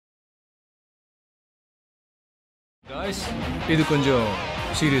Guys, இது கொஞ்சம்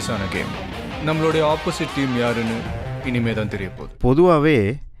சீரியஸான கேம். நம்மளுடைய ஆப்போசிட் டீம் யாருன்னு இனிமே தான் தெரிய போகுது. பொதுவாகவே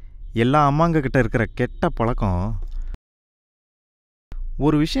எல்லா அம்மாங்க கிட்ட இருக்கிற கெட்ட பழக்கம்,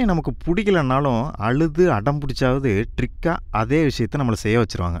 ஒரு விஷயம் நமக்கு பிடிக்கலனாலும் அழுது அடம் பிடிச்சாவது ட்ரிக்காக அதே விஷயத்தை நம்மளை செய்ய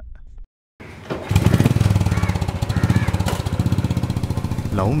வச்சுருவாங்க.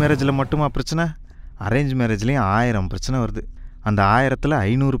 லவ் மேரேஜில் மட்டுமா பிரச்சனை, அரேஞ்ச் மேரேஜ்லேயும் 1000 பிரச்சனை வருது. அந்த 1000ல்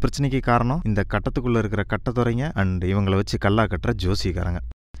 500 பிரச்சனைக்கு காரணம் இந்த கட்டத்துக்குள்ளே இருக்கிற கட்டத்துறைங்க அண்ட் இவங்களை வச்சு கல்லா கட்டுற ஜோசிக்காரங்க.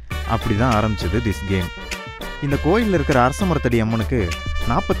 அப்படி தான் ஆரம்பிச்சது திஸ் கேம். இந்த கோயிலில் இருக்கிற அரச மரத்தடி அம்மனுக்கு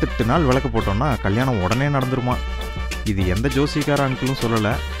 48 நாள் விளக்கு போட்டோம்னா கல்யாணம் உடனே நடந்துருமா. இது எந்த ஜோசிக்கார அங்கிளும்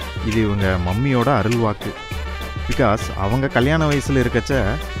சொல்லலை, இது இவங்க மம்மியோட அருள்வாக்கு. பிகாஸ் அவங்க கல்யாண வயசில் இருக்கச்ச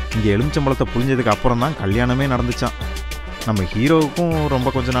இங்கே எலுமிச்சம்பழத்தை புழிஞ்சதுக்கு அப்புறம் தான் கல்யாணமே நடந்துச்சான். நம்ம ஹீரோவுக்கும்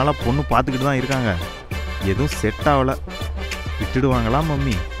ரொம்ப கொஞ்ச நாளாக பொண்ணு பார்த்துக்கிட்டு தான் இருக்காங்க. எதுவும் செட் ஆகலை. விட்டுடுவாங்களா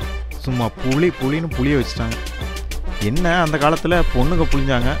மம்மி? சும்மா புளின்னு புளிய வச்சுட்டாங்க. என்ன அந்த காலத்தில் பொண்ணுங்க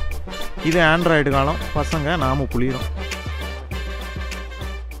புளிஞ்சாங்க, இது ஆண்ட்ராய்டு காலம், பசங்க நாம புளிகிறோம்.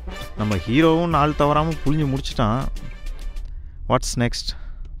 நம்ம ஹீரோவும் நாள் தவறாமல் புளிஞ்சு முடிச்சிட்டான். வாட்ஸ் நெக்ஸ்ட்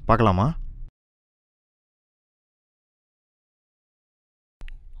பார்க்கலாமா?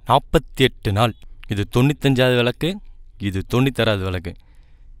 48 நாள். இது 95வது விளக்கு, இது 96வது விளக்கு.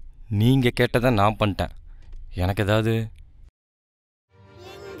 நீங்கள் கேட்டதை நான் பண்ணிட்டேன். எனக்கு ஏதாவது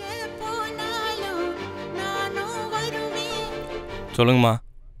சொல்லுங்கம்மா.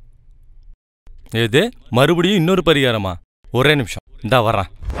 எது மறுபடியும் இன்னொரு பரிகாரமா? ஒரே நிமிஷம், இந்தா வர்றேன்.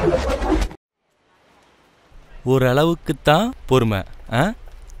 ஓரளவுக்குத்தான் பொறுமை.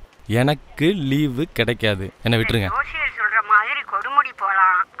 எனக்கு லீவு கிடைக்காது, என்ன விட்டுருங்க. சொல்ற மாதிரி கொடுமுடி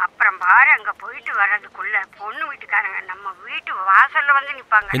போலாம். அப்புறம் பாரு, அங்க போயிட்டு வர்றதுக்குள்ள பொண்ணு வீட்டுக்காரங்க நம்ம வீட்டு வாசல்ல வந்து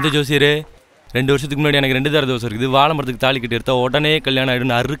நிப்பாங்க. எந்த ஜோசியரு 2 வருஷத்துக்கு முன்னாடி எனக்கு 2 தர தோசை இருக்குது, வாழை மரத்துக்கு தாலி கட்டி எடுத்தா உடனே கல்யாணம்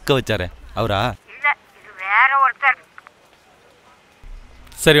ஆயிடுன்னு அறுக்க வச்சாரு அவரா? இல்ல, இது வேற ஒருத்தர்.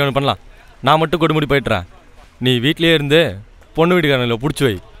 சரி, ஒன்று பண்ணலாம். நான் மட்டும் கொடுமுடி போயிட்டுறேன், நீ வீட்லேயே இருந்து பொண்ணு வீட்டுக்காரங்கள பிடிச்சி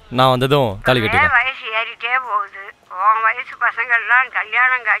வை. நான் வந்ததும் தாலி கட்டிடுறேன். வயசு ஏறிட்டே போகுது, உன் வயசு பசங்கள்லாம்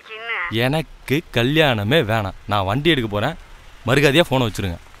கல்யாணம் காட்சின்னு. எனக்கு கல்யாணமே வேணாம், நான் வண்டி எடுக்க போகிறேன். மறுகாதியாக ஃபோனை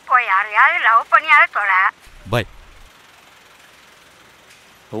வச்சுருங்க. போய் யாரையாவது லவ் பண்ணியாவது தொலை. பாய்.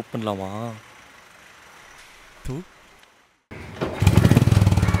 லவ் பண்ணலாமா? தூ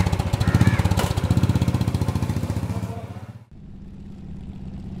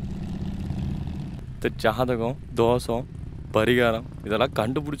ஜாதகம், தோஷம், பரிகாரம் இதெல்லாம்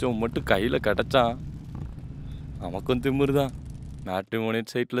கண்டுபிடிச்சவன் மட்டும் கையில் கிடச்சான். நமக்கும் திமிரு தான்.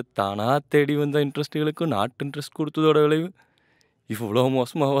 மேட்ரிமோனியல் சைட்டில் தானாக தேடி வந்த இன்ட்ரெஸ்ட்டுகளுக்கும் நாட்டு இன்ட்ரெஸ்ட் கொடுத்ததோட விளைவு இவ்வளோ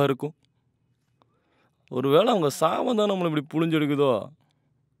மோசமாகவா இருக்கும்? ஒருவேளை அவங்க சாபம் தான் நம்மளை இப்படி புழிஞ்செடுக்குதோ?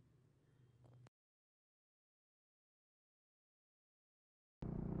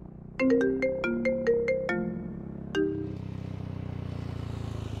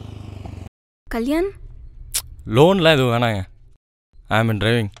 கல்யாண், லோன்லாம் எதுவும் வேணாங்க. ஐ ஆம் இன்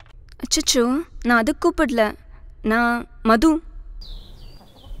டிரைவிங். அச்சோ, நான் அதுக்கு கூப்பிடல. நான் மது.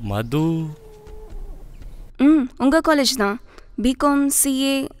 மது? உங்கள் காலேஜ் தான். பிகாம்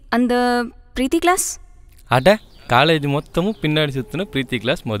சிஏ அந்த பிரீத்தி கிளாஸ். அட, காலேஜ் மொத்தமும் பின்னாடி சுற்றின பிரீத்தி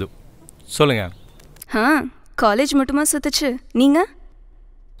கிளாஸ் மது. சொல்லுங்க. காலேஜ் மட்டுமா சுற்றுச்சு? நீங்கள்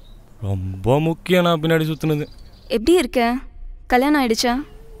ரொம்ப முக்கியம். நான் பின்னாடி சுற்றுனது. எப்படி இருக்க? கல்யாணம் ஆயிடுச்சா?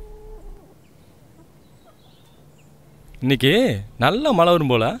 இன்னைக்கு நல்ல மழை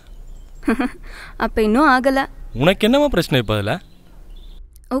வரும் போல. அப்போ இன்னும் ஆகலை. உனக்கு என்னமா பிரச்சனை இப்போ அதில்?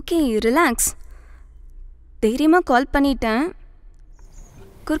 Okay, relax. தைரியமாக கால் பண்ணிட்டேன்.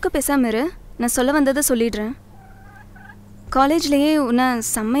 குறுக்க பேசாம இரு, நான் சொல்ல வந்ததை சொல்லிடுறேன். காலேஜ்லேயே உன்னை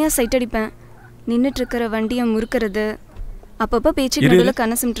செம்மையாக சைட் அடிப்பேன். நின்றுட்டுருக்கிற வண்டியை முறுக்கிறது, அப்பப்போ பேச்சுக்கு நடுவில்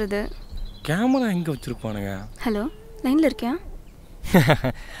கனசுன்றது. கேமரா எங்கே வச்சுருப்பானுங்க? ஹலோ, லைனில் இருக்கியா?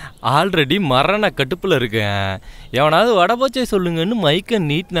 ஆல்ரெடி மரண கட்டுப்பில் இருக்கேன். எவனாவது வடபோச்சை சொல்லுங்கன்னு மைக்க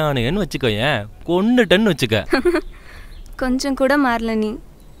நீட்னானுங்கன்னு வச்சுக்கோயேன், கொண்டுட்டேன்னு வச்சுக்க. கொஞ்சம் கூட மாறல நீ.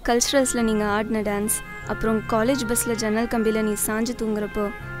 கல்ச்சுரல்ஸில் நீங்கள் ஆடின டான்ஸ், அப்புறம் காலேஜ் பஸ்ஸில் ஜன்னல் கம்பியில் நீ சாஞ்சு தூங்குறப்போ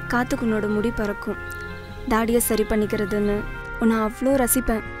காற்றுக்கு உன்னோட முடி பறக்கும். தாடியை சரி பண்ணிக்கிறதுன்னு உன்னை அவ்வளோ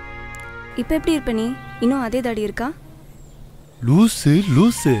ரசிப்பேன். இப்போ எப்படி இருப்ப நீ? இன்னும் அதே தாடி இருக்கா? லூசு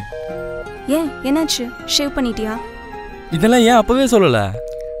லூசு. ஏன், என்னாச்சு? ஷேவ் பண்ணிட்டியா? இதெல்லாம் ஏன் அப்பவே சொல்லலை?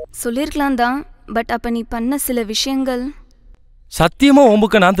 சொல்லியிருக்கலாம் தான், பட் அப்போ நீ பண்ண சில விஷயங்கள். சத்தியமாக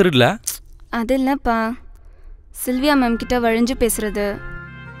உம்புக்க நான் திருடல. அது இல்லைப்பா, சில்வியா மேம் கிட்ட வழிஞ்சு பேசுறது,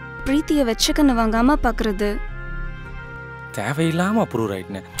 பிரீத்தியை வச்சுக்கன்னு வாங்காமல் பார்க்குறது. தேவையில்லாமல் அப்ரூவ்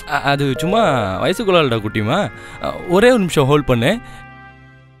ஆகிட்டேன். அது சும்மா வயசுக்குள்ளாடா குட்டிமா. ஒரே ஒரு நிமிஷம் ஹோல்ட் பண்ணு.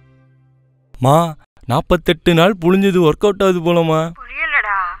 மா, 48 நாள் புழிஞ்சது ஒர்க் அவுட் ஆகுது போலமா.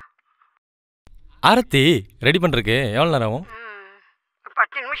 புரியலடா. ஆரத்தி ரெடி பண்ணுறக்கு எவ்வளோ நேரம் ஆகும்?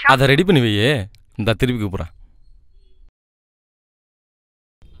 10 நிமிஷம். அதை ரெடி பண்ணி வையே, இந்த திருப்பி கூப்பிட்றேன்.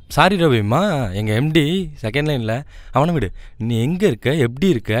 சாரி ரவிம்மா, எங்கள் எம்டி செகண்ட் லைனில். அவனை விடு. நீ எங்கே இருக்க, எப்படி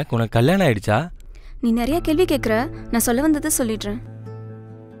இருக்க, உனக்கு கல்யாணம் ஆயிடுச்சா? நீ நிறைய கேள்வி கேட்குற, நான் சொல்ல வந்ததை சொல்லிடுறேன்.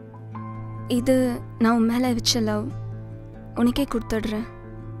 இது நான் உன் மேலே வச்ச லவ், உனக்கே கொடுத்துடுறேன்.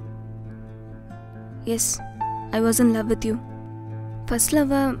 S, I was in love with you. First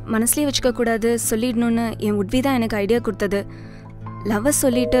லவ்வை மனசுலேயே வச்சுக்கக்கூடாது, சொல்லிடணுன்னு என் உட்வி தான் எனக்கு ஐடியா கொடுத்தது. லவ்வை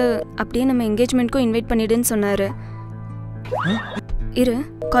சொல்லிவிட்டு அப்படியே நம்ம என்கேஜ்மெண்ட்க்கும் இன்வைட் பண்ணிடுன்னு சொன்னார். இரு,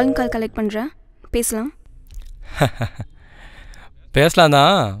 காலிங் கால் கலெக்ட் பண்ணுறேன், பேசலாம். பேசலாம்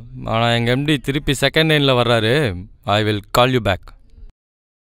தான், ஆனால் எங்கள் எம்டி திருப்பி செகண்ட் லைனில் வர்றாரு. I will call you back.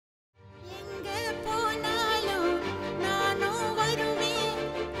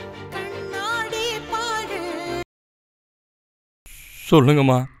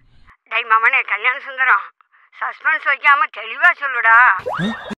 சொல்லுங்கம்மா. டேய் மாமனே, கல்யாண சுந்தரம், சஸ்பென்ஸ் வைக்காம தெளிவா சொல்லுடா.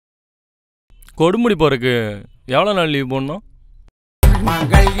 கொடுமுடி போறதுக்கு எவ்வளோ நாள் லீவ் போடணும்?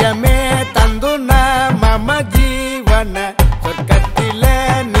 மங்கள்யமே தந்துன மம ஜீவன சொர்க்கத்தில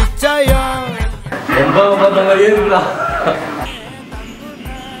நிச்சயம்.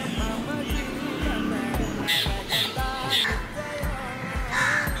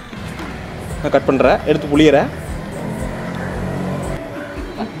 நான் கட் பண்ணுறேன், எடுத்து புளியறேன்.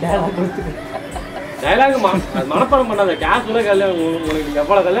 டைலாகுமா அது மனப்பாடம் பண்ணாத. கேஷுவல கல்யாணம் உனக்கு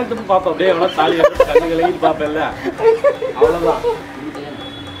எவ்வளோ கல்யாணத்துக்கு பார்ப்போம், அப்படியே எவ்வளோ தாலி கண்ணு கலங்கிட்டு பார்ப்பேன்ல, அவ்வளோதான்.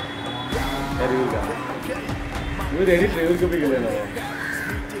 சரி இருக்கா இவர் எடிட்டர், இவருக்கு எப்படி கல்யாணம்?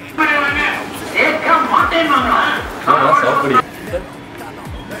 சாப்பிடி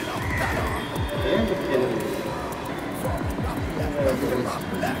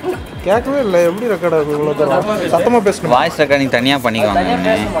கேட்கவே இல்லை, எப்படி ரெக்கார்ட் ஆகும்? இவ்வளோ தூரம் சத்தமாக பேசணும். வாய்ஸ் ரெக்கார்டிங் தனியாக பண்ணிக்குவாங்க.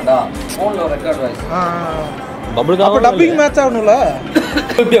 அப்போ டப்பிங் மேட்ச் ஆகணும்ல.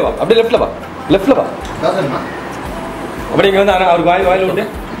 அப்படியே வா, அப்படியே லெஃப்ட்ல வா, லெஃப்ட்ல வா. அப்படி இங்கே வந்து அவருக்கு வாயில் விட்டு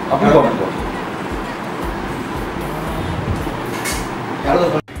அப்படி போ.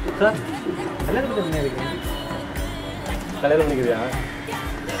 கல்யாணம் பண்ணிக்கிறியா?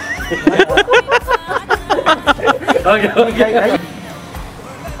 Okay okay.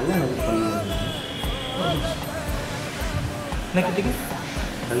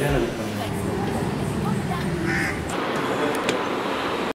 கல்யாணம்